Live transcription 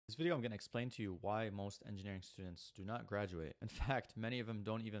This video I'm going to explain to you why most engineering students do not graduate. In fact, many of them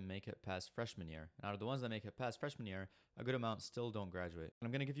don't even make it past freshman year. And out of the ones that make it past freshman year, a good amount still don't graduate. And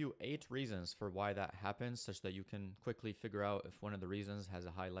I'm going to give you 8 reasons for why that happens, such that you can quickly figure out if one of the reasons has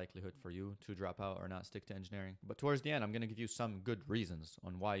a high likelihood for you to drop out or not stick to engineering. But towards the end, I'm going to give you some good reasons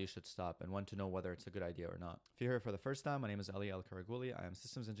on why you should stop and when to know whether it's a good idea or not. If you're here for the first time, my name is Ali Alqaraghuli. I am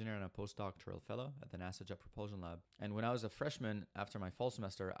systems engineer and a postdoctoral fellow at the NASA Jet Propulsion Lab. And when I was a freshman after my fall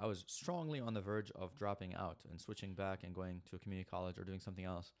semester, I was strongly on the verge of dropping out and switching back and going to a community college or doing something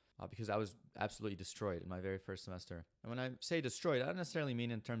else because I was absolutely destroyed in my very first semester. And when I say destroyed, I don't necessarily mean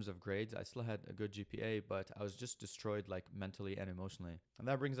in terms of grades. I still had a good GPA, but I was just destroyed like mentally and emotionally. And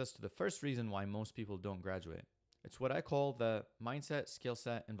that brings us to the first reason why most people don't graduate. It's what I call the mindset, skill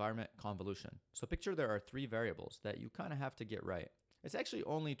set, environment convolution. So picture there are 3 variables that you kind of have to get right. It's actually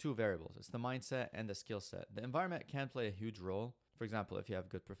only 2 variables. It's the mindset and the skill set. The environment can play a huge role. For example, if you have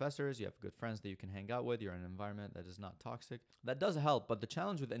good professors, you have good friends that you can hang out with, you're in an environment that is not toxic. That does help, but the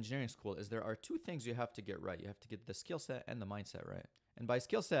challenge with engineering school is there are 2 things you have to get right. You have to get the skill set and the mindset right. And by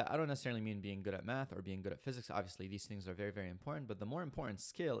skill set, I don't necessarily mean being good at math or being good at physics. Obviously, these things are very, very important, but the more important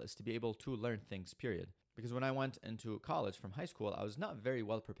skill is to be able to learn things, period. Because when I went into college from high school, I was not very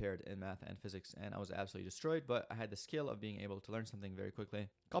well prepared in math and physics, and I was absolutely destroyed, but I had the skill of being able to learn something very quickly,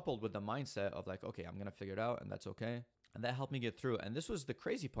 coupled with the mindset of like, okay, I'm going to figure it out, and that's okay. And that helped me get through. And this was the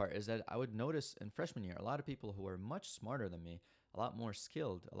crazy part, is that I would notice in freshman year, a lot of people who were much smarter than me, a lot more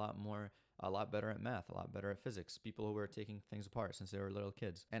skilled, a lot better at math, a lot better at physics, people who were taking things apart since they were little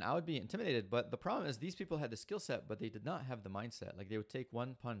kids. And I would be intimidated, but the problem is these people had the skill set, but they did not have the mindset. Like they would take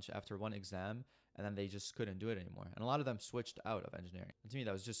one punch after one exam and then they just couldn't do it anymore. And a lot of them switched out of engineering. And to me,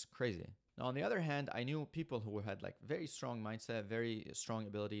 that was just crazy. Now, on the other hand, I knew people who had like very strong mindset, very strong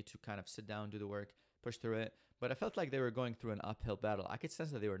ability to kind of sit down, do the work, push through it. But I felt like they were going through an uphill battle. I could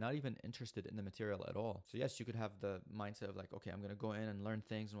sense that they were not even interested in the material at all. So yes, you could have the mindset of like, okay, I'm going to go in and learn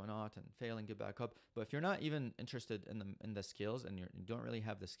things and whatnot and fail and get back up. But if you're not even interested in the skills and you don't really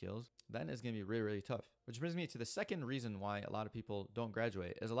have the skills, then it's going to be really, really tough. Which brings me to the second reason why a lot of people don't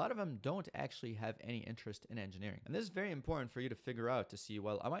graduate is a lot of them don't actually have any interest in engineering. And this is very important for you to figure out to see,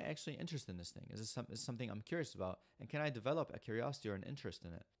 well, am I actually interested in this thing? Is this something I'm curious about? And can I develop a curiosity or an interest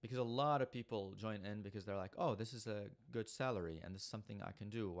in it? Because a lot of people join in because they're like, oh, this is a good salary and this is something I can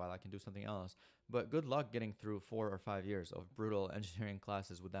do while I can do something else. But good luck getting through 4 or 5 years of brutal engineering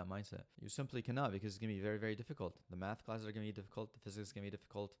classes with that mindset. You simply cannot, because it's going to be very, very difficult. The math classes are going to be difficult. The physics is going to be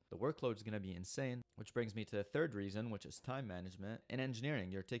difficult. The workload is going to be insane. Which brings me to the third reason, which is time management. In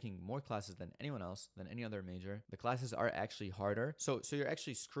engineering, you're taking more classes than anyone else, than any other major. The classes are actually harder. So you're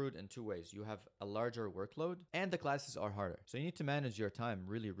actually screwed in 2 ways. You have a larger workload and the classes are harder. So you need to manage your time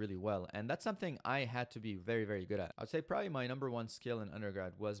really, really well. And that's something I had to be very, very good at. I would say probably my number 1 skill in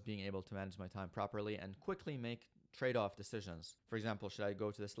undergrad was being able to manage my time properly and quickly make trade-off decisions. For example, should I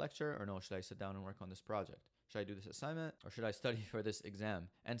go to this lecture or no? Should I sit down and work on this project? Should I do this assignment or should I study for this exam?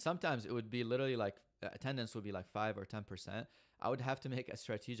 And sometimes it would be literally like attendance would be like 5 or 10%. I would have to make a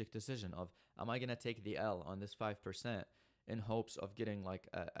strategic decision of, am I going to take the L on this 5% in hopes of getting like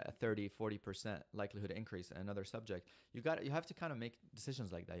a 30-40% likelihood increase in another subject? You have to kind of make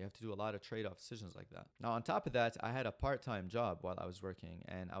decisions like that. You have to do a lot of trade-off decisions like that. Now, on top of that, I had a part-time job while I was working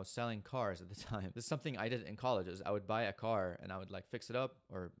and I was selling cars at the time. This is something I did in college, is I would buy a car and I would like fix it up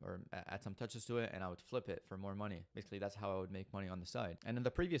or add some touches to it and I would flip it for more money. Basically, that's how I would make money on the side. And in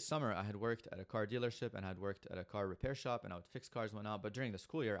the previous summer, I had worked at a car dealership and I had worked at a car repair shop and I would fix cars and whatnot. But during the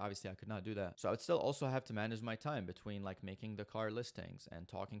school year, obviously I could not do that. So I would still also have to manage my time between like making the car listings and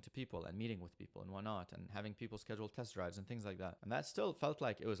talking to people and meeting with people and whatnot and having people schedule test drives and things like that. And that still felt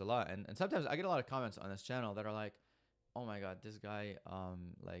like it was a lot. And sometimes I get a lot of comments on this channel that are like, oh my God, this guy,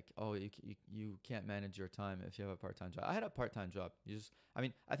 like, oh, you can't manage your time if you have a part-time job. I had a part-time job.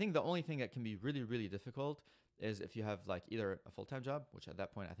 I think the only thing that can be really, really difficult is if you have like either a full-time job, which at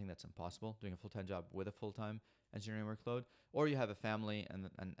that point, I think that's impossible, doing a full-time job with a full-time engineering workload, or you have a family and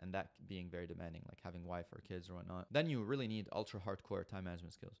that being very demanding, like having wife or kids or whatnot. Then you really need ultra hardcore time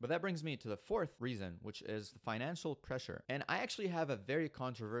management skills. But that brings me to the fourth reason, which is the financial pressure. And I actually have a very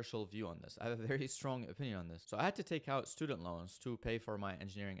controversial view on this. I have a very strong opinion on this. So I had to take out student loans to pay for my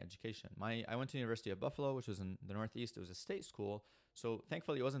engineering education. I went to the University of Buffalo, which was in the Northeast. It was a state school. So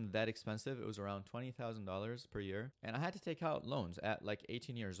thankfully it wasn't that expensive. It was around $20,000 per year. And I had to take out loans at like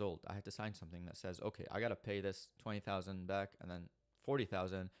 18 years old. I had to sign something that says, okay, I got to pay this $20,000 back and then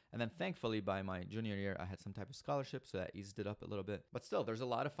 40,000. And then thankfully by my junior year, I had some type of scholarship, so that eased it up a little bit. But still, there's a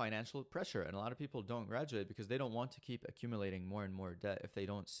lot of financial pressure, and a lot of people don't graduate because they don't want to keep accumulating more and more debt if they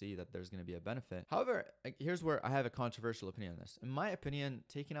don't see that there's going to be a benefit. However, here's where I have a controversial opinion on this. In my opinion,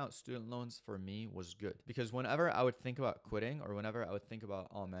 taking out student loans for me was good, because whenever I would think about quitting, or whenever I would think about,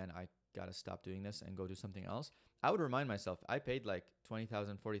 oh man, I gotta stop doing this and go do something else, I would remind myself, I paid like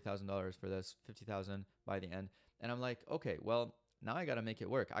 $20,000, $40,000 for this, $50,000 by the end. And I'm like, okay, well, now I gotta make it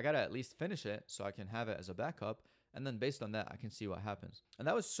work. I gotta at least finish it so I can have it as a backup. And then based on that, I can see what happens. And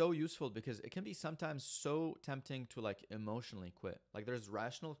that was so useful, because it can be sometimes so tempting to like emotionally quit. Like there's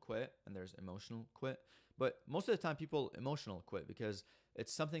rational quit and there's emotional quit. But most of the time people emotional quit because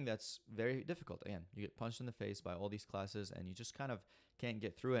it's something that's very difficult. Again, you get punched in the face by all these classes and you just kind of can't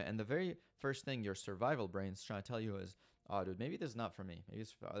get through it. And the very first thing your survival brain's trying to tell you is, oh, dude, maybe this is not for me. Maybe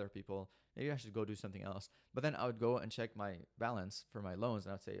it's for other people. Maybe I should go do something else. But then I would go and check my balance for my loans,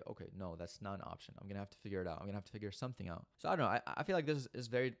 and I'd say, okay, no, that's not an option. I'm going to have to figure it out. I'm going to have to figure something out. So I don't know. I feel like this is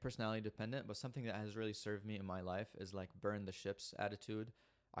very personality dependent, but something that has really served me in my life is like burn the ships attitude.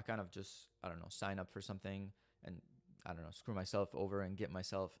 I kind of just, I don't know, sign up for something and, I don't know, screw myself over and get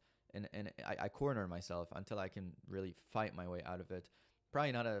myself, and I corner myself until I can really fight my way out of it.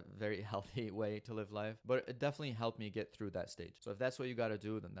 Probably not a very healthy way to live life, but it definitely helped me get through that stage. So if that's what you got to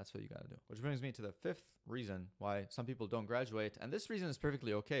do, then that's what you got to do. Which brings me to the fifth reason why some people don't graduate. And this reason is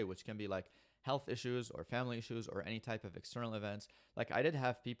perfectly okay, which can be like health issues or family issues or any type of external events. Like I did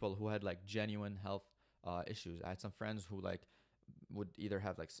have people who had like genuine health issues. I had some friends who like would either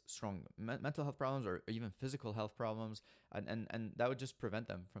have like strong mental health problems or even physical health problems, and that would just prevent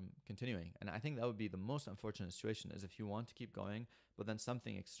them from continuing. And I think that would be the most unfortunate situation, is if you want to keep going but then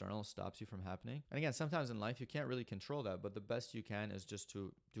something external stops you from happening. And again, sometimes in life you can't really control that, but the best you can is just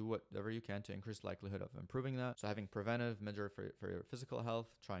to do whatever you can to increase likelihood of improving that. So having preventive measure for your physical health,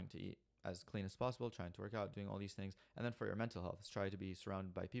 trying to eat as clean as possible, trying to work out, doing all these things. And then for your mental health, try to be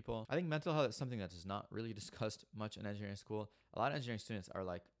surrounded by people. I think mental health is something that is not really discussed much in engineering school. A lot of engineering students are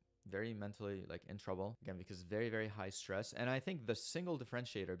like very mentally like in trouble, again, because very, very high stress. And I think the single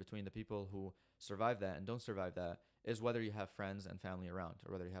differentiator between the people who survive that and don't survive that is whether you have friends and family around,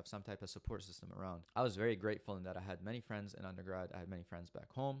 or whether you have some type of support system around. I was very grateful in that I had many friends in undergrad. I had many friends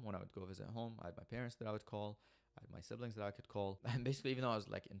back home when I would go visit home. I had my parents that I would call. I had my siblings that I could call. And basically, even though I was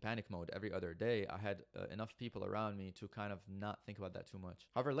like in panic mode every other day, I had enough people around me to kind of not think about that too much.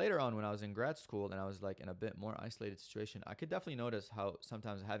 However, later on when I was in grad school and I was like in a bit more isolated situation, I could definitely notice how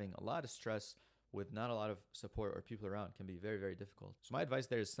sometimes having a lot of stress with not a lot of support or people around can be very, very difficult. So my advice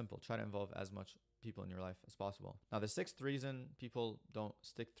there is simple. Try to involve as much people in your life as possible. Now, the sixth reason people don't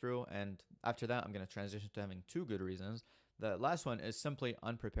stick through, and after that, I'm going to transition to having two good reasons. The last one is simply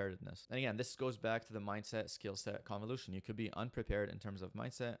unpreparedness. And again, this goes back to the mindset skill set convolution. You could be unprepared in terms of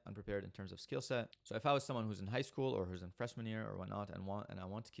mindset, unprepared in terms of skill set. So if I was someone who's in high school or who's in freshman year or whatnot and I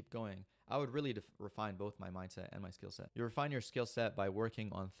want to keep going, I would really refine both my mindset and my skill set. You refine your skill set by working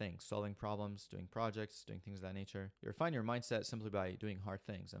on things, solving problems, doing projects, doing things of that nature. You refine your mindset simply by doing hard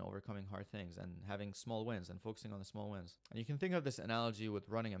things and overcoming hard things and having small wins and focusing on the small wins. And you can think of this analogy with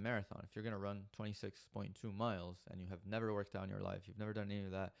running a marathon. If you're going to run 26.2 miles and you have never worked out in your life, you've never done any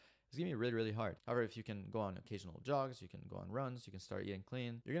of that, it's going to be really, really hard. However, if you can go on occasional jogs, you can go on runs, you can start eating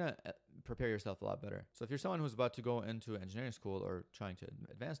clean, you're going to prepare yourself a lot better. So if you're someone who's about to go into engineering school or trying to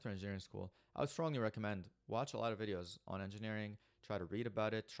advance to engineering school, I would strongly recommend watch a lot of videos on engineering, try to read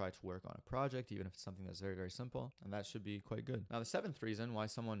about it, try to work on a project, even if it's something that's very, very simple, and that should be quite good. Now, the seventh reason why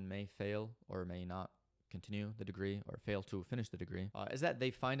someone may fail or may not continue the degree or fail to finish the degree is that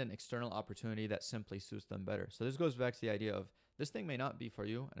they find an external opportunity that simply suits them better. So this goes back to the idea of this thing may not be for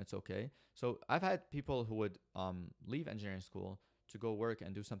you and it's okay. So I've had people who would leave engineering school to go work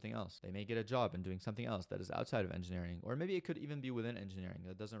and do something else. They may get a job in doing something else that is outside of engineering, or maybe it could even be within engineering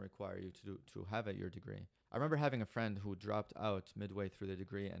that doesn't require you to have your degree. I remember having a friend who dropped out midway through the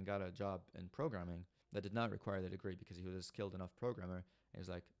degree and got a job in programming that did not require the degree because he was a skilled enough programmer. He was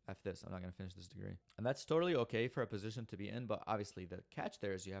like, F this, I'm not going to finish this degree. And that's totally okay for a position to be in, but obviously the catch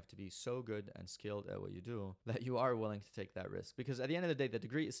there is you have to be so good and skilled at what you do that you are willing to take that risk. Because at the end of the day, the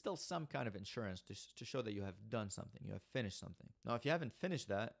degree is still some kind of insurance to show that you have done something, you have finished something. Now, if you haven't finished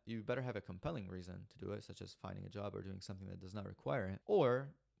that, you better have a compelling reason to do it, such as finding a job or doing something that does not require it.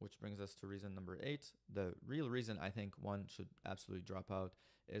 Or, which brings us to reason number 8, the real reason I think one should absolutely drop out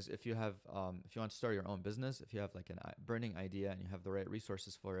is if you want to start your own business, if you have like a burning idea and you have the right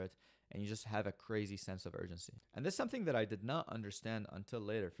resources for it, and you just have a crazy sense of urgency. And this is something that I did not understand until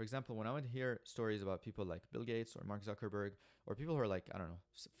later. For example, when I would hear stories about people like Bill Gates or Mark Zuckerberg, or people who are like, I don't know,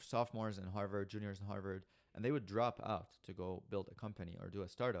 sophomores in Harvard, juniors in Harvard, and they would drop out to go build a company or do a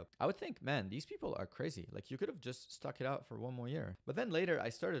startup, I would think, man, these people are crazy. Like, you could have just stuck it out for one more year. But then later I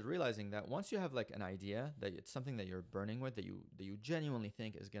started realizing that once you have like an idea, that it's something that you're burning with, that you genuinely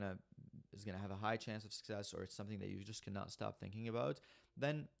think is gonna have a high chance of success, or it's something that you just cannot stop thinking about,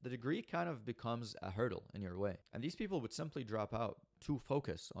 then the degree kind of becomes a hurdle in your way. And these people would simply drop out to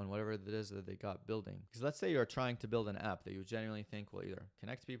focus on whatever it is that they got building. Because let's say you're trying to build an app that you genuinely think will either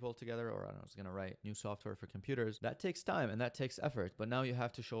connect people together, or I don't know, it's going to write new software for computers. That takes time and that takes effort. But now you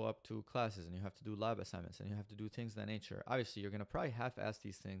have to show up to classes, and you have to do lab assignments, and you have to do things of that nature. Obviously, you're going to probably half-ass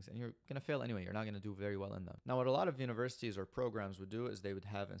these things, and you're going to fail anyway. You're not going to do very well in them. Now, what a lot of universities or programs would do is they would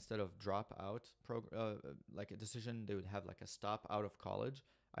have, instead of drop out like a decision, they would have like a stop out of college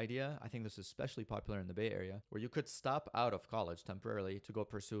idea. I think this is especially popular in the Bay Area, where you could stop out of college temporarily to go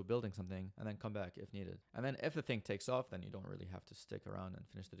pursue building something and then come back if needed. And then if the thing takes off, then you don't really have to stick around and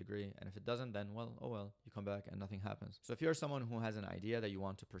finish the degree. And if it doesn't, then well, oh well, you come back and nothing happens. So if you're someone who has an idea that you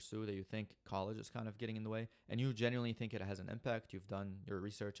want to pursue, that you think college is kind of getting in the way, and you genuinely think it has an impact, you've done your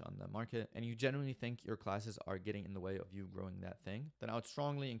research on the market, and you genuinely think your classes are getting in the way of you growing that thing, then I would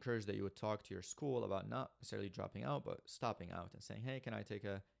strongly encourage that you would talk to your school about not necessarily dropping out, but stopping out and saying, hey, can I take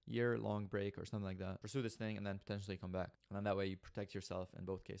a year-long break or something like that, pursue this thing, and then potentially come back. And then that way you protect yourself in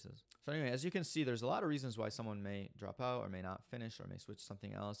both cases. So anyway, as you can see, there's a lot of reasons why someone may drop out or may not finish or may switch to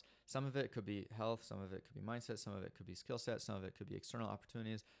something else. Some of it could be health, some of it could be mindset, some of it could be skill set, some of it could be external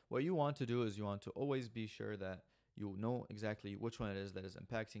opportunities. What you want to do is you want to always be sure that you know exactly which one it is that is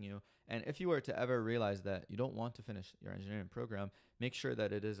impacting you. And if you were to ever realize that you don't want to finish your engineering program, make sure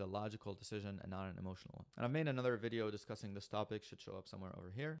that it is a logical decision and not an emotional one. And I've made another video discussing this topic, should show up somewhere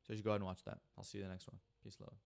over here. So you should go ahead and watch that. I'll see you in the next one. Peace, love.